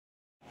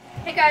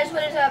Hey guys,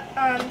 what is up?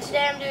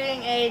 Today I'm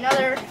doing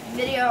another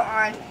video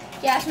on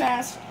gas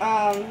mask.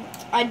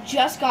 I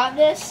just got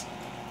this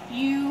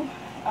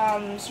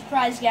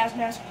surprise gas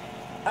mask.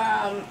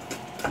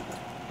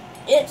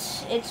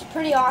 It's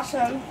pretty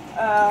awesome.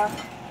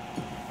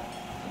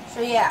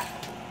 So yeah,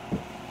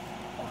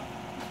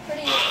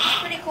 it's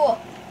pretty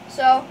cool.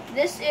 So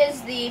this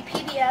is the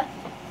PBF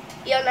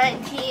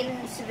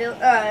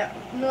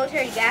EO19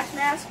 military gas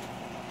mask.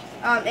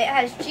 It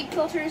has cheek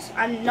filters.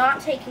 I'm not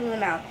taking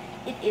them out.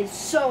 It is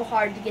so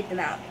hard to get them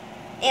out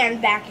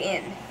and back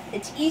in.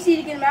 It's easy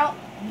to get them out,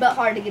 but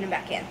hard to get them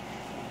back in.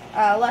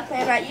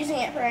 Luckily, I'm not using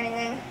it for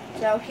anything.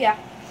 So yeah.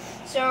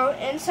 So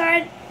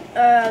inside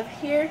of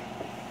here,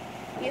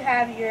 you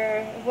have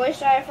your voice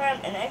diaphragm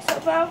and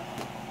exhale valve.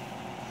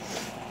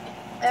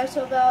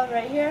 Exhale valve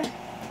right here,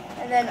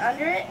 and then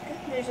under it,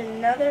 there's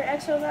another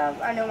exhale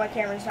valve. I know my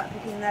camera's not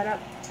picking that up,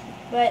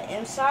 but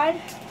inside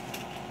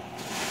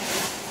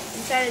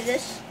of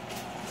this,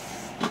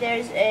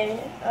 there's a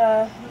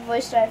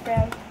voice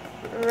diaphragm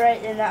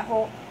right in that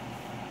hole.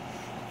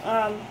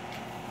 And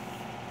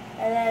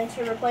then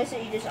to replace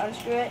it, you just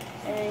unscrew it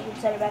and then you can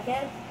set it back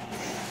in.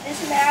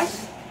 This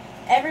mask,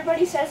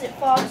 everybody says it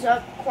fogs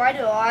up quite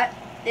a lot.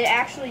 It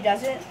actually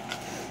doesn't,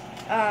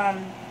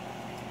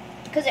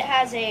 because it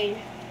has a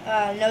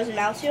nose and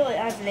mouth seal. It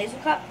has a nasal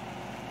cup,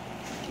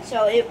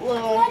 so it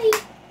will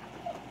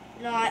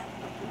not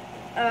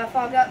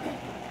fog up.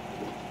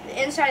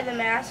 The inside of the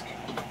mask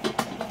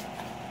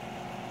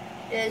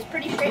is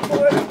pretty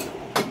straightforward.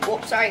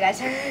 Whoops, sorry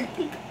guys.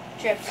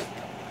 Tripped.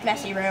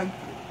 Messy room.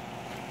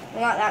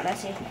 Well, not that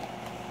messy.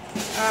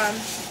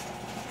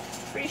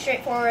 Pretty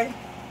straightforward.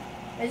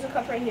 Nasal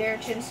cup right here,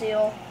 chin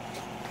seal,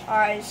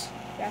 eyes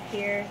back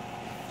here,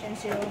 chin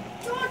seal.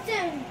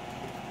 Jordan!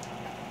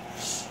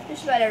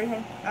 Just about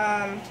everything.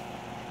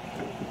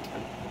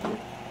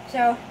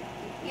 So,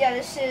 yeah,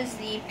 this is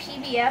the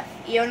PBF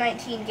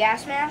EO19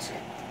 gas mask.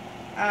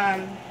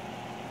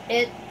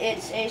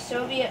 It's a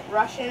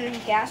Soviet-Russian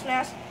gas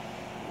mask.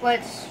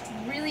 What's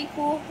really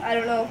cool, I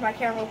don't know if my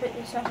camera will pick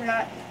this up or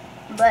not,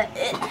 but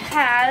it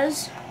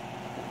has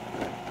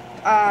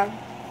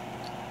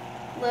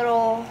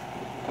little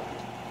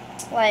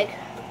like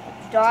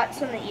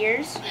dots on the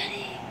ears,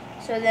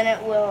 so then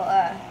it will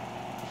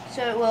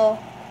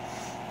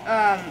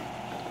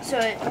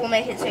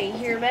make it so you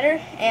hear better,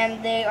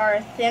 and they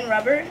are thin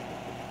rubber.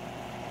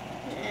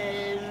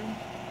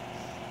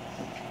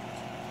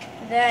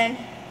 Then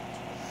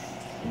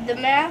the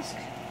mask,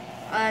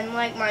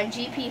 unlike my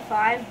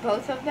GP5,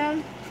 both of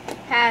them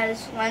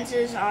has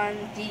lenses on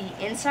the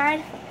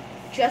inside,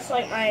 just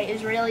like my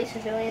Israeli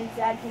civilian.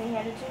 Dad, can you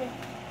hand it to me?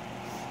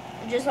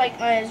 Just like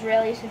my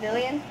Israeli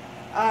civilian,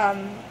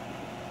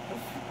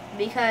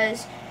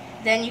 because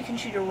then you can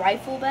shoot a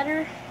rifle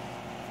better.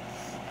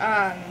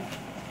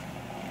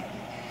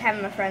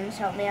 Having my friends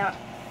help me out.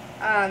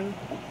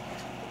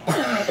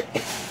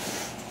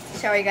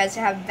 Sorry guys,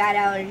 I have bad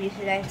allergies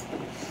today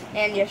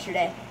and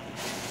yesterday.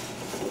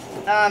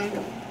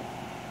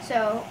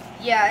 So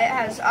yeah, it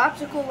has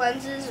optical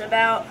lenses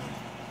about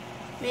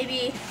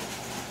maybe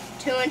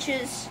 2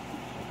 inches,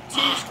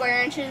 1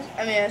 square inch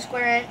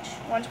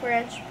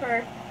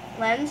per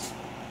lens.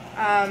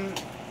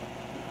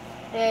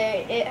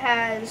 It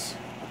has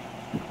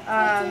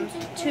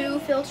 2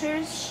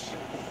 filters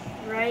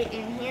right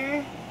in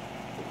here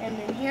and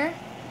in here.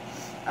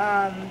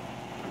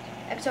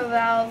 Exo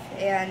valve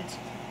and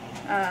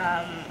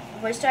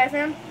voice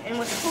diaphragm. And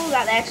what's cool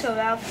about the exo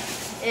valve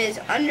is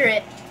under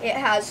it, it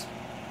has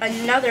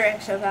another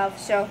exo valve.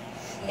 So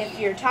if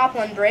your top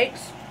one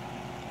breaks,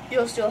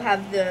 you'll still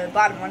have the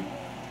bottom one.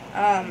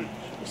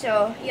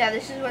 So yeah,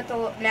 this is what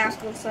the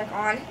mask looks like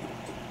on.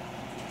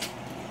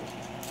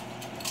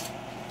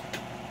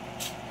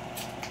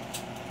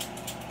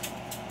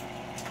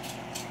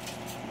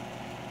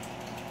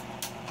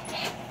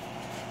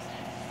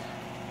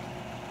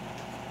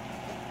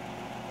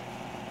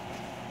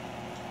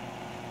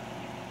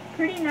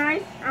 Pretty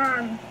nice.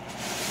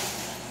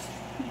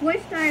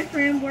 Voice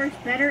diaphragm works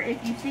better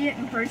if you see it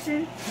in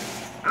person.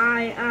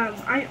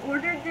 I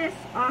ordered this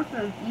off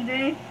of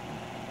eBay.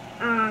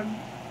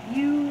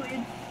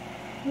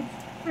 It's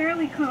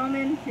fairly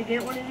common to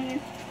get one of these.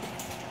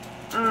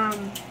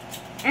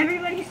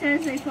 Everybody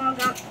says they fog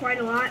up quite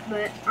a lot,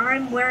 but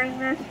I'm wearing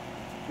this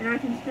and I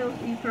can still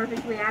see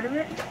perfectly out of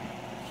it.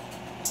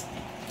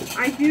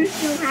 I do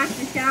still have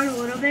to shout a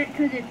little bit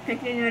because it's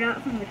picking it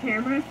up from the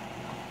camera.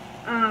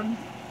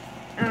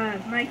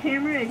 My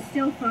camera is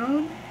still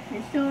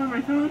it's still on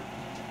my phone,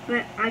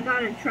 but I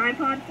got a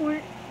tripod for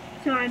it,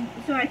 so I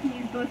can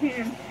use both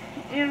hands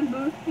and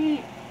both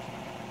feet.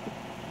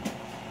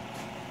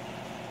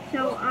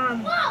 So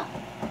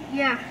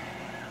yeah,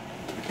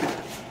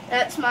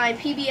 that's my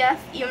PBF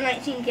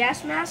EO19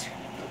 gas mask.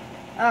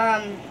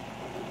 I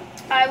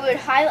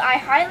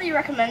highly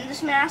recommend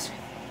this mask.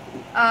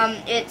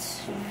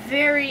 It's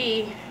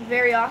very,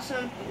 very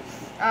awesome.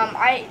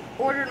 I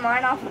ordered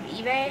mine off of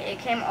eBay. It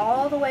came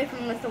all the way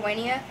from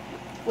Lithuania,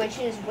 which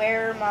is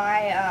where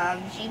my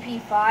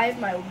GP5,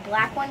 my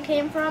black one,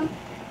 came from.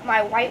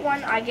 my white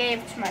one I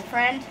gave to my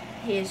friend.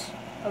 He's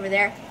over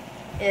there.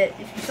 If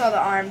you saw the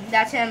arm,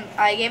 that's him.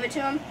 I gave it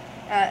to him.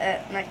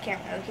 My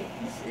camera. Okay,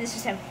 this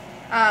is him.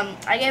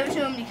 I gave it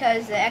to him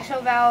because the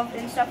exo valve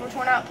and stuff were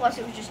torn out. Plus,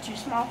 it was just too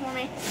small for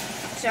me.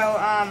 So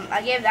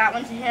I gave that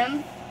one to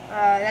him.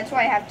 That's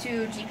why I have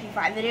 2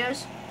 GP5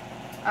 videos.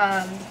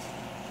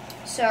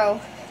 So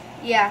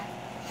yeah.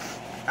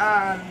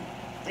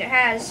 It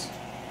has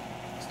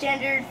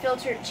standard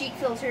cheek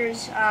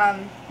filters.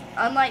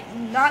 Unlike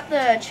not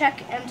the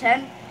Czech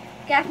M10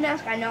 gas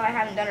mask. I know I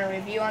haven't done a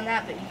review on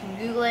that, but you can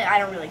Google it. I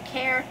don't really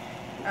care.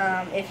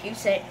 If you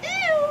say,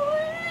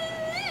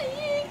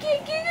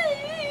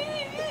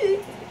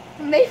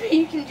 maybe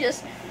you can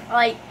just,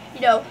 like,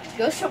 you know,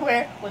 go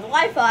somewhere with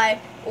Wi-Fi,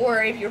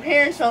 or if your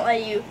parents don't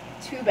let you,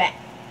 too bad.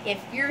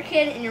 If you're a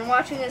kid and you're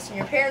watching this and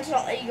your parents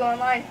don't let you go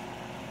online,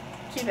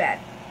 too bad.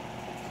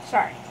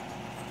 Sorry.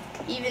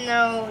 Even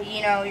though,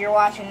 you know, you're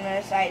watching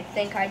this, I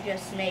think I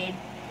just made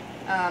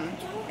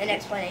an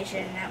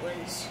explanation that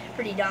was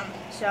pretty dumb.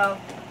 So,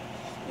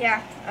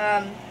 yeah,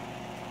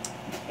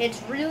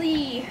 it's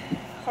really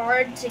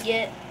hard to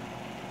get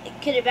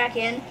it back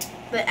in,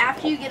 but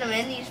after you get them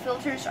in, these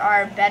filters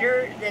are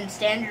better than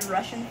standard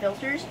Russian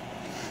filters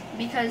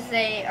because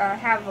they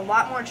have a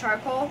lot more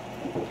charcoal,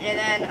 and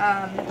then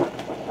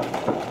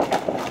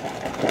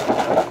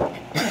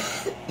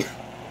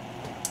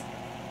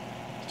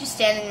just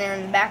standing there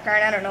in the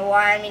background. I don't know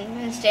why. I mean, you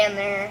can stand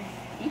there.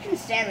 You can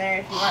stand there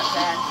if you want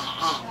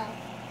that.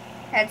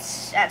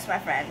 That's my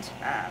friend.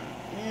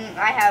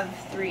 I have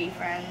 3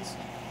 friends.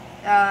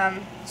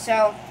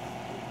 So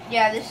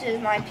yeah, this is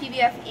my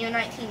PBF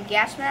EO19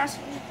 gas mask.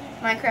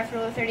 Minecraft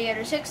Ruler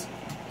 3806.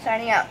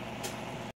 Signing out.